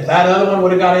 If that other one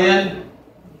would have got in,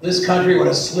 this country would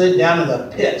have slid down to the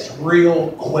pits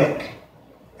real quick.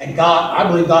 And God, I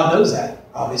believe God knows that,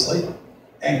 obviously.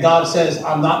 And God says,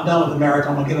 I'm not done with America.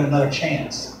 I'm going to give it another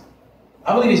chance.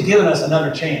 I believe he's given us another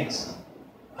chance.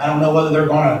 I don't know whether they're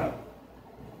going to...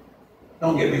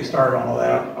 Don't get me started on all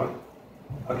that.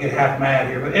 I'll get half mad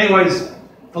here. But anyways,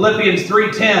 Philippians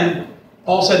 3:10,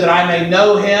 Paul said that I may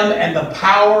know him and the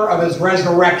power of his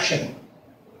resurrection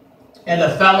and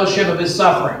the fellowship of his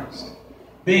sufferings,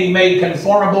 being made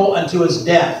conformable unto his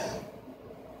death.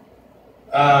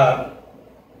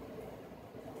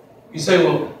 You say,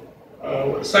 well,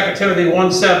 2 Timothy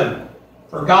 1:7,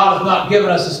 for God hath not given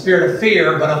us a spirit of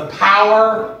fear, but of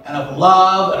power and of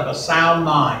love and of a sound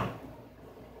mind.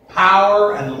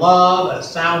 Power and love and a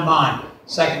sound mind.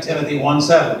 2 Timothy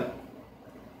 1:7.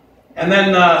 And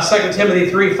then 2 Timothy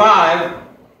 3:5,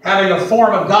 having a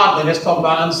form of godliness, talking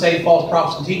about unsaved false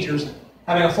prophets and teachers,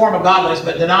 having a form of godliness,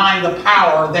 but denying the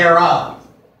power thereof.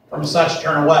 From such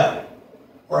turn away.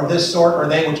 For of this sort are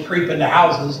they which creep into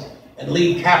houses and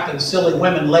lead captive silly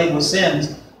women laden with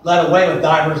sins, led away with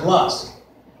divers lusts.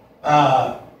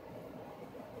 Now,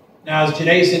 as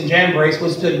Jannes and Jambres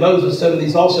withstood Moses, so do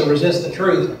these also resist the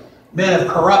truth. Men of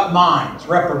corrupt minds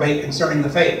reprobate concerning the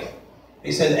faith.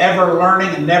 He said, ever learning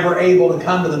and never able to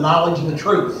come to the knowledge of the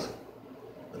truth.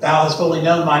 But thou hast fully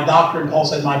known my doctrine. Paul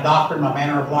said, my doctrine, my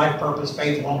manner of life, purpose,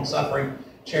 faith, long suffering,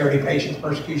 charity, patience,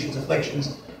 persecutions,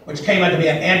 afflictions, which came unto me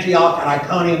at Antioch, at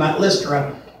Iconium, at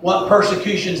Lystra, what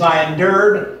persecutions I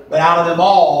endured, but out of them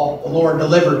all the Lord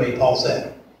delivered me, Paul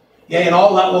said. Yea, and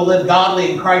all that will live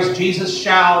godly in Christ Jesus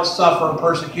shall suffer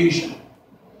persecution.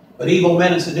 But evil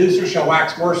men and seducers shall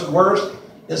wax worse and worse,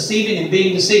 deceiving and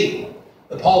being deceived.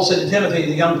 But Paul said to Timothy,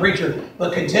 the young preacher,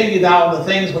 but continue thou in the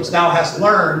things which thou hast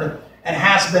learned, and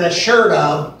hast been assured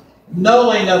of,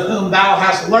 knowing of whom thou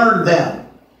hast learned them.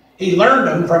 He learned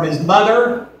them from his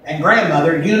mother and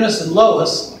grandmother, Eunice and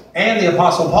Lois, and the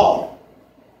Apostle Paul.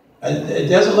 It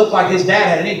doesn't look like his dad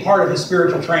had any part of his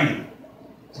spiritual training.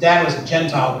 His dad was a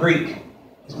Gentile, Greek.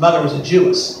 His mother was a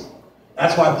Jewess.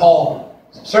 That's why Paul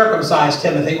circumcised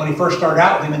Timothy when he first started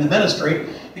out with him in the ministry,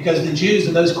 because the Jews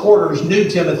in those quarters knew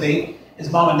Timothy. His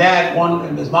mom and dad,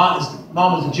 his mom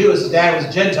was a Jewess, his dad was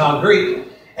a Gentile, Greek,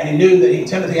 and he knew that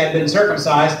Timothy had been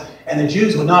circumcised, and the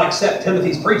Jews would not accept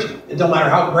Timothy's preaching. It don't matter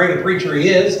how great a preacher he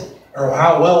is, or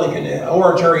how well he can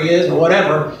orator he is, or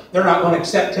whatever, they're not going to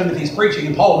accept Timothy's preaching,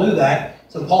 and Paul knew that,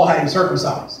 so Paul had him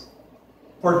circumcised.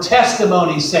 For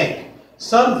testimony's sake.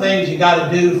 Some things you got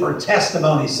to do for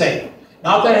testimony's sake.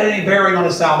 Not that it had any bearing on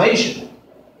his salvation,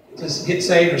 to get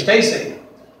saved or stay saved.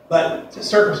 But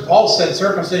Paul said,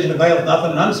 circumcision availeth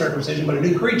nothing, and uncircumcision, but a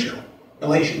new creature.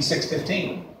 Galatians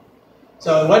 6:15.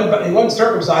 So he wasn't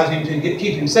circumcising him to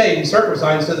keep him saved. He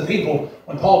circumcised to the people.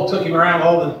 When Paul took him around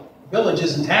all the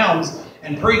villages and towns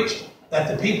and preached, that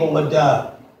the people would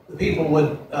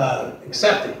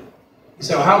accept him. You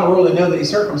say, well, how in the world do they know that he's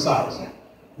circumcised?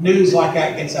 News like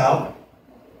that gets out.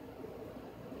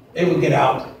 It would get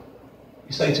out.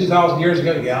 You say 2,000 years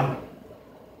ago, yeah.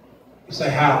 You say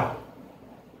how?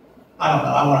 I don't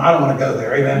know. I don't want to go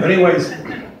there. Amen. But anyways,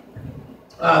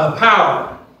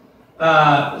 power.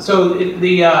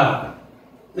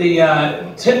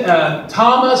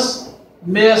 Thomas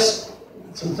missed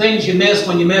some things. You miss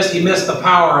when you miss. He missed the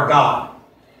power of God,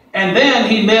 and then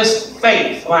he missed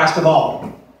faith. Last of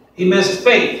all, he missed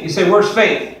faith. You say, where's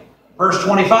faith? Verse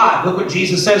 25. Look what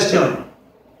Jesus says to him.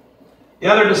 The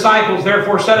other disciples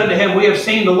therefore said unto him, we have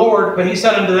seen the Lord. But he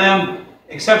said unto them,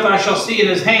 except I shall see in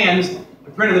his hands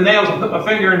the print of the nails, and put my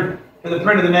finger into the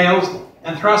print of the nails,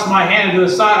 and thrust my hand into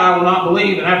his side, I will not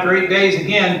believe. And after 8 days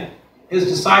again, his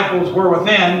disciples were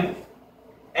within,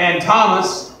 and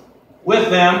Thomas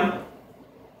with them.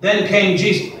 Then came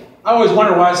Jesus. I always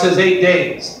wonder why it says 8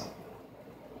 days.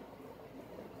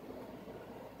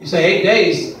 You say 8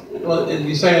 days. Well,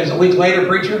 you say it's a week later,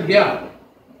 preacher? Yeah.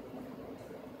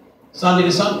 Sunday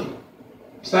to Sunday.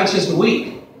 So that's just a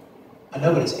week. I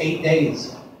know, but it's 8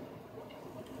 days.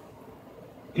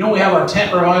 You know, we have our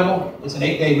tent revival. It's an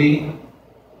 8-day meeting.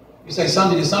 You say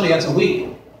Sunday to Sunday, that's a week.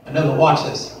 I know, but watch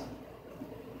this.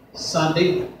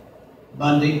 Sunday,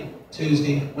 Monday,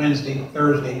 Tuesday, Wednesday,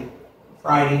 Thursday,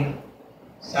 Friday,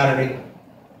 Saturday,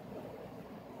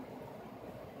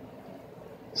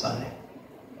 Sunday.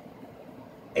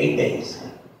 8 days.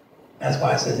 That's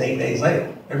why it says 8 days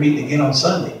later. They're meeting again on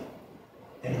Sunday.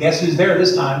 And guess who's there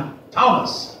this time?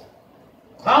 Thomas.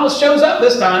 Thomas shows up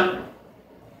this time.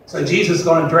 So Jesus is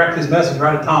going to direct his message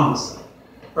right at Thomas.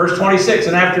 Verse 26,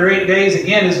 and after 8 days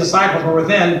again his disciples were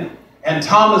within, and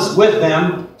Thomas with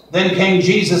them. Then came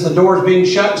Jesus, the doors being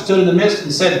shut, stood in the midst,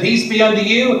 and said, peace be unto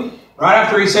you. Right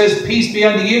after he says, peace be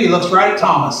unto you, he looks right at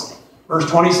Thomas. Verse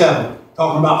 27,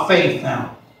 talking about faith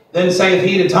now. Then saith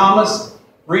he to Thomas,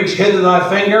 reach hither thy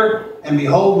finger, and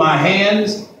behold my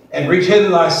hands, and reach hither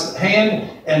thy hand,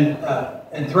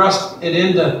 and thrust it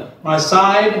into my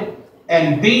side,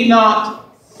 and be not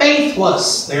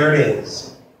faithless, there it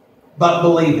is, but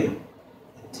believing.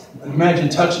 Imagine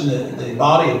touching the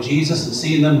body of Jesus and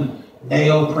seeing them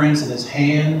nail prints in his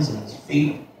hands and his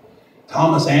feet.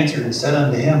 Thomas answered and said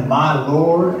unto him, my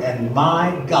Lord and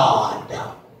my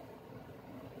God.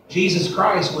 Jesus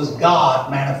Christ was God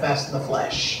manifest in the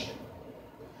flesh.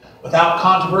 Without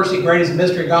controversy, great is the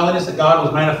mystery of godliness, that God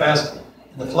was manifest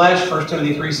in the flesh, 1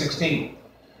 Timothy 3:16.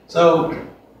 So,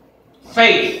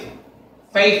 faith.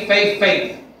 Faith, faith,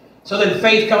 faith. So then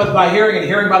faith cometh by hearing, and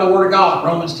hearing by the word of God,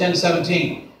 Romans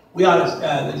 10:17.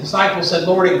 The disciples said,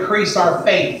 Lord, increase our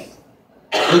faith.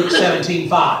 Luke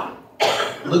 17:5.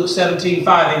 Luke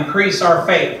 17:5, increase our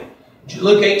faith.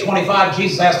 Luke 8:25,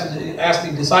 Jesus asked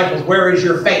the disciples, where is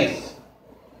your faith?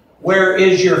 Where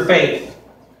is your faith?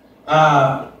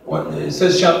 It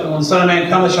says, when the Son of Man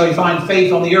cometh, shall he find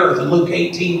faith on the earth? In Luke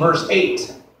 18, verse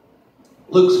 8.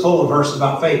 Luke's full of verses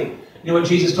about faith. You know what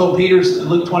Jesus told Peter in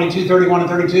Luke 22, 31 and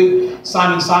 32?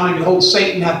 Simon, Simon, behold,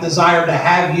 Satan hath desired to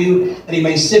have you, that he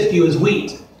may sift you as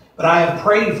wheat. But I have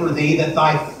prayed for thee, that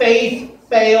thy faith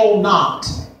fail not.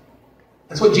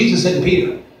 That's what Jesus said to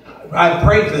Peter. I have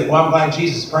prayed for thee. Well, I'm glad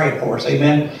Jesus prayed for us.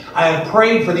 Amen. I have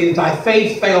prayed for thee, that thy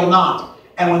faith fail not.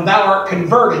 And when thou art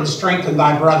converted, strengthen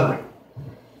thy brethren.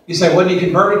 You say, wasn't he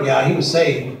converted? Yeah, he was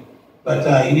saved.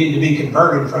 But he needed to be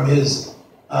converted from his,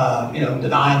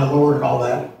 denying the Lord and all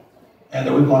that.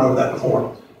 And we've gone over that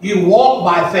before. You walk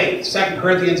by faith. 2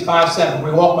 Corinthians 5:7.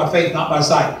 We walk by faith, not by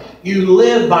sight. You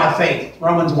live by faith.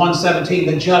 Romans 1:17.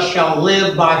 The just shall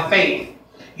live by faith.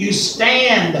 You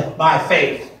stand by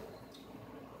faith.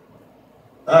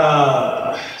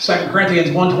 2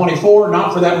 Corinthians 1:24.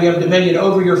 Not for that we have dominion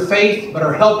over your faith, but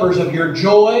are helpers of your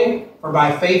joy, for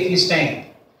by faith you stand.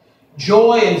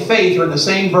 Joy and faith are in the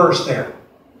same verse there.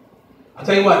 I'll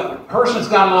tell you what, a person that's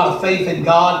got a lot of faith in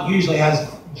God usually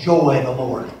has joy in the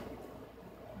Lord.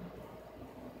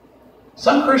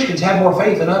 Some Christians have more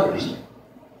faith than others.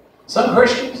 Some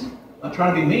Christians, I'm not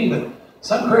trying to be mean, but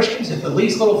some Christians, if the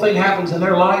least little thing happens in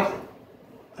their life,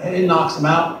 it knocks them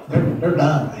out. They're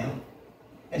done, man.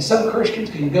 And some Christians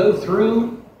can go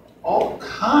through all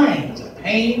kinds of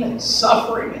pain and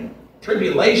suffering and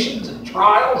tribulations and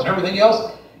trials and everything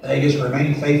else, and they just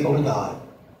remain faithful to God.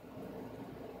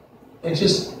 It's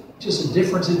just a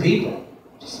difference in people.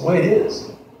 It's the way it is.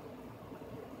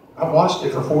 I've watched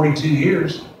it for 42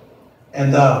 years.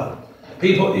 And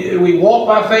we walk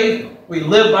by faith, we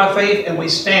live by faith, and we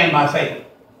stand by faith.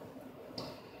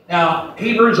 Now,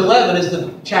 Hebrews 11 is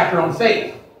the chapter on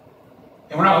faith.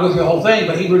 And we're not going to go through the whole thing,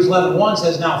 but Hebrews 11:1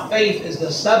 says, now faith is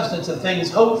the substance of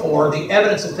things hoped for, the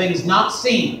evidence of things not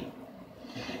seen.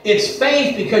 It's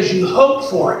faith because you hope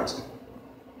for it.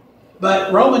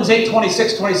 But Romans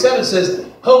 8:26-27 says,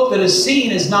 hope that is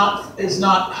seen is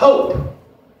not hope.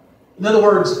 In other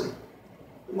words,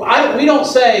 we don't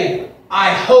say,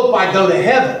 I hope I go to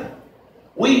heaven.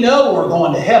 We know we're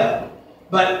going to heaven.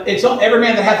 But it's every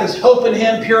man that hath this hope in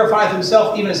him purifieth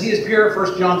himself, even as he is pure,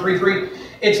 1 John 3:3.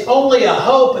 It's only a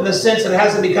hope in the sense that it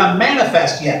hasn't become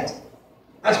manifest yet.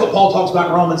 That's what Paul talks about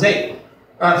in Romans 8.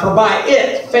 For by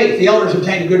it, faith, the elders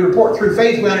obtained a good report. Through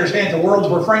faith we understand the worlds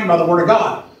were framed by the word of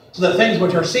God, so that things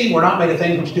which are seen were not made of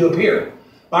things which do appear.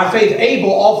 By faith Abel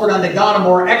offered unto God a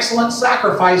more excellent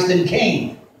sacrifice than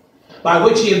Cain, by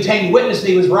which he obtained witness that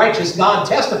he was righteous, God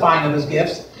testifying of his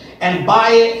gifts, and by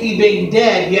it he being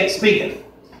dead yet speaketh.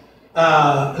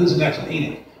 Who's the next one?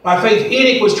 Enoch. By faith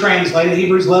Enoch was translated,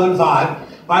 Hebrews 11:5.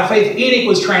 By faith Enoch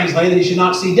was translated that he should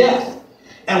not see death,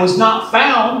 and was not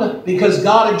found because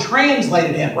God had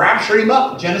translated him, raptured him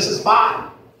up, Genesis 5.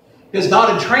 Because God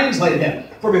had translated him.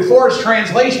 For before his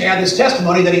translation he had this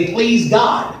testimony that he pleased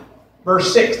God.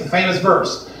 Verse 6, the famous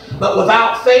verse. But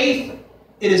without faith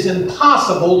it is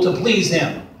impossible to please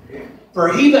him.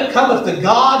 For he that cometh to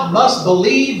God must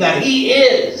believe that he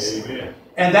is. Amen.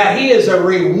 And that he is a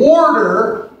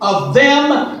rewarder of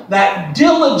them that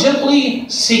diligently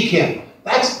seek him.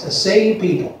 That's to save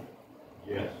people.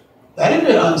 Yes. That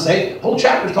isn't unsaved. The whole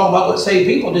chapter is talking about what saved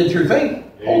people did through faith.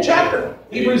 Amen. Whole chapter.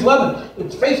 Hebrews 11.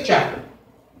 It's faith chapter.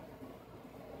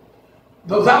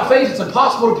 But without faith it's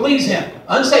impossible to please him.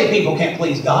 Unsaved people can't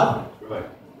please God. Right.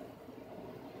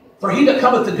 For he that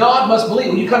cometh to God must believe.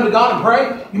 When you come to God and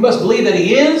pray, you must believe that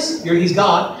he is, he's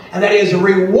God, and that he is a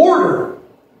rewarder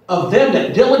of them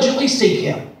that diligently seek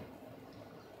him.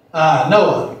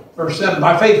 Noah, verse 7.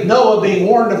 By faith Noah, being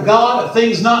warned of God of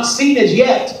things not seen as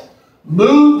yet,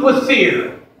 moved with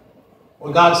fear.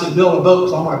 Well, God said, build a boat,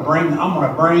 so I'm going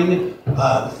to bring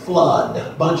flood,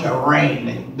 a bunch of rain.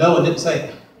 And Noah didn't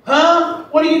say, huh?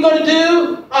 What are you going to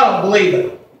do? I don't believe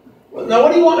it. Now,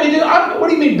 what do you want me to do? What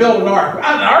do you mean build an ark? An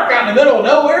ark out in the middle of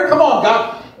nowhere? Come on,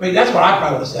 God. I mean, that's what I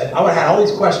probably would have said. I would have had all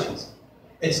these questions.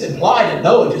 It's implied that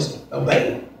Noah just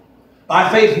obeyed. By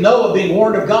faith, Noah, being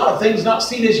warned of God of things not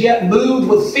seen as yet, moved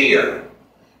with fear,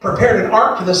 prepared an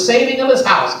ark for the saving of his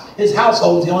house. His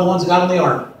household was the only ones that got on the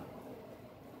ark.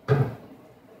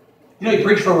 You know, he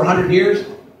preached for over 100 years.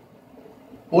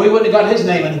 Well, he wouldn't have got his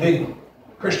name in the big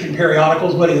Christian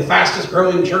periodicals, but he's the fastest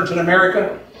growing church in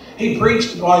America. He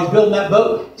preached while he's building that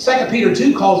boat. 2 Peter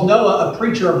 2 calls Noah a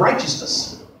preacher of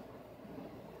righteousness.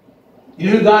 You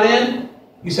know who got in?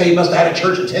 You say he must have had a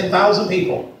church of 10,000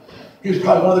 people. He was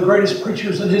probably one of the greatest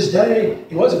preachers in his day.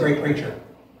 He was a great preacher.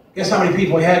 Guess how many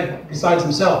people he had besides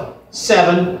himself?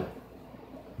 7.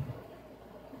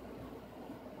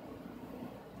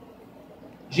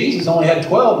 Jesus only had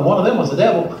 12, and one of them was the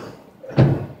devil.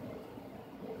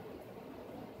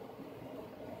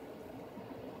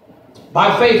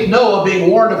 By faith Noah, being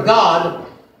warned of God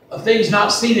of things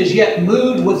not seen as yet,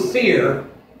 moved with fear,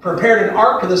 prepared an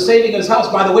ark to the saving of his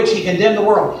house, by the which he condemned the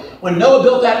world. When Noah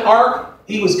built that ark,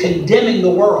 he was condemning the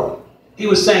world. He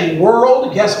was saying,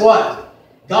 world, guess what?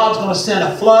 God's going to send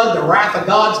a flood. The wrath of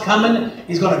God's coming.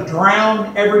 He's going to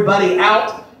drown everybody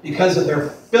out because of their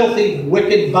filthy,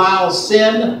 wicked, vile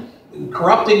sin,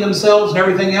 corrupting themselves and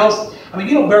everything else. I mean,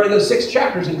 you don't barely go 6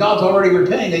 chapters and God's already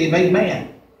repenting that he made man.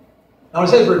 Now, when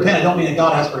it says repent, I don't mean that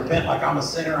God has to repent like I'm a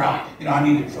sinner. I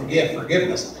need to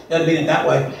forgiveness. It doesn't mean it that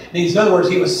way. It means, in other words,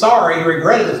 he was sorry. He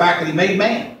regretted the fact that he made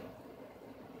man.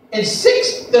 In the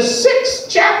 6th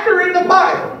chapter in the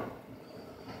Bible.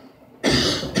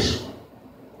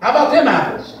 How about them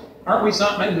apples? Aren't we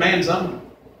something? Maybe man something.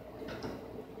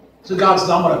 So God says,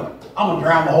 I'm gonna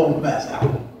drown the whole mess out.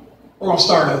 We're gonna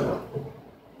start over.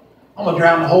 I'm gonna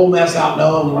drown the whole mess out,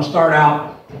 Noah. We're gonna start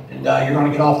out, and you're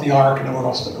gonna get off the ark, and then we're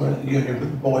gonna you and your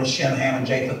boys Shem, Ham, and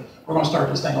Japheth. We're gonna start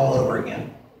this thing all over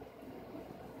again.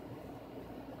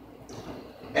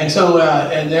 And so,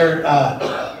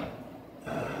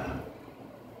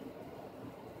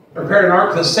 prepared an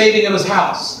ark for the saving of his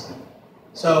house.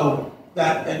 So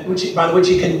that by which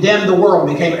he condemned the world,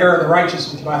 became heir of the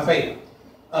righteousness by faith.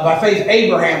 By faith,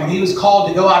 Abraham, when he was called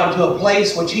to go out into a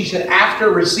place which he should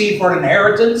after receive for an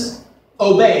inheritance,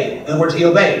 obeyed. In other words, he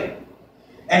obeyed.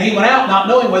 And he went out not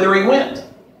knowing whither he went.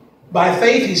 By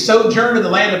faith, he sojourned in the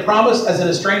land of promise as in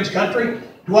a strange country,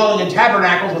 dwelling in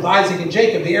tabernacles with Isaac and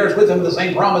Jacob, the heirs with him of the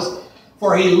same promise.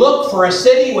 For he looked for a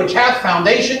city which hath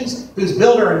foundations, whose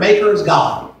builder and maker is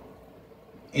God.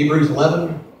 Hebrews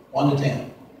 11, 1-10.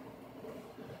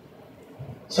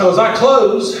 So as I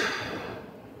close,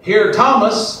 here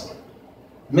Thomas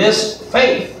missed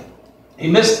faith. He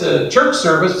missed the church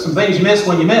service, some things you miss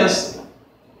when you miss.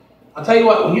 I'll tell you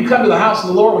what, when you come to the house of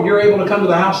the Lord, when you're able to come to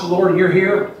the house of the Lord and you're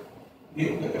here,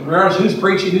 regardless who's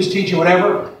preaching, who's teaching,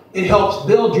 whatever, it helps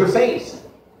build your faith.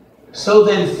 So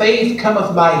then faith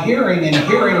cometh by hearing, and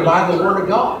hearing by the word of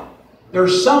God.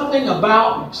 There's something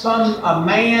about a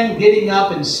man getting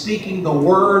up and speaking the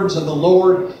words of the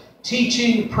Lord,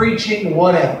 teaching, preaching,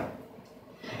 whatever.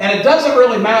 And it doesn't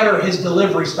really matter his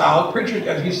delivery style. Preachers,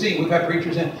 as you see, we've had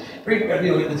preachers in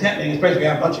the tent meeting, especially we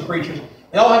have a bunch of preachers.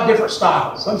 They all have different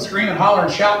styles. Some scream and holler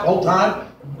and shout the whole time.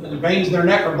 The veins in their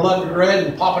neck are blood red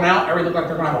and popping out. Everything looks like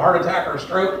they're going to have a heart attack or a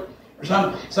stroke. Or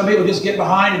some people just get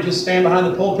behind and just stand behind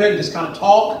the pulpit and just kind of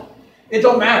talk. It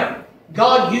don't matter.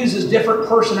 God uses different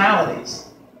personalities.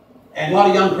 And a lot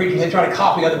of young preachers, they try to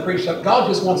copy other preachers. God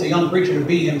just wants a young preacher to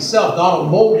be himself. God will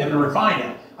mold him and refine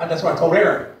him. That's what I told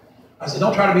Eric. I said,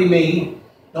 don't try to be me.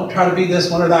 Don't try to be this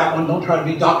one or that one. Don't try to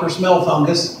be Dr. Smell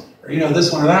Fungus or,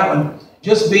 this one or that one.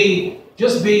 Just be,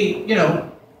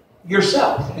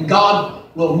 yourself. And God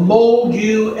will mold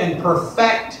you and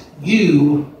perfect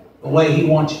you the way he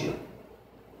wants you.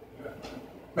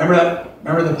 Remember that?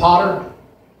 Remember the potter?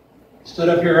 He stood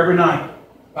up here every night,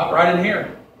 about right in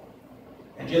here.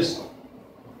 And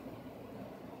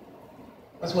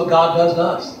that's what God does to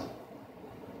us.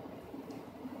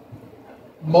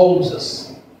 Molds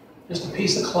us. Just a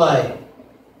piece of clay.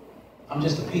 I'm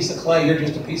just a piece of clay. You're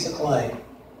just a piece of clay.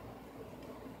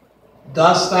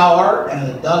 Dust thou art, and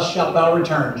in the dust shalt thou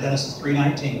return. Genesis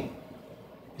 3:19. You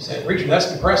say, preacher,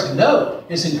 that's depressing. No,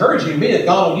 it's encouraging to me that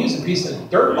God will use a piece of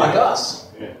dirt like us.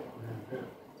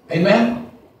 Amen?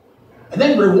 And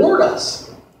then reward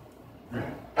us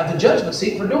at the judgment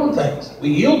seat for doing things. We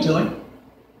yield to him.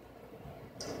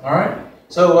 All right?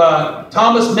 So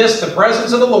Thomas missed the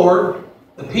presence of the Lord,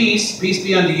 the peace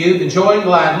be unto you, the joy and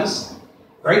gladness,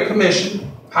 great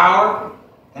commission, power,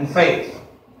 and faith.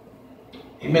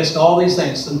 He missed all these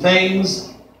things. Some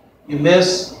things you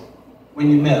miss when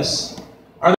you miss.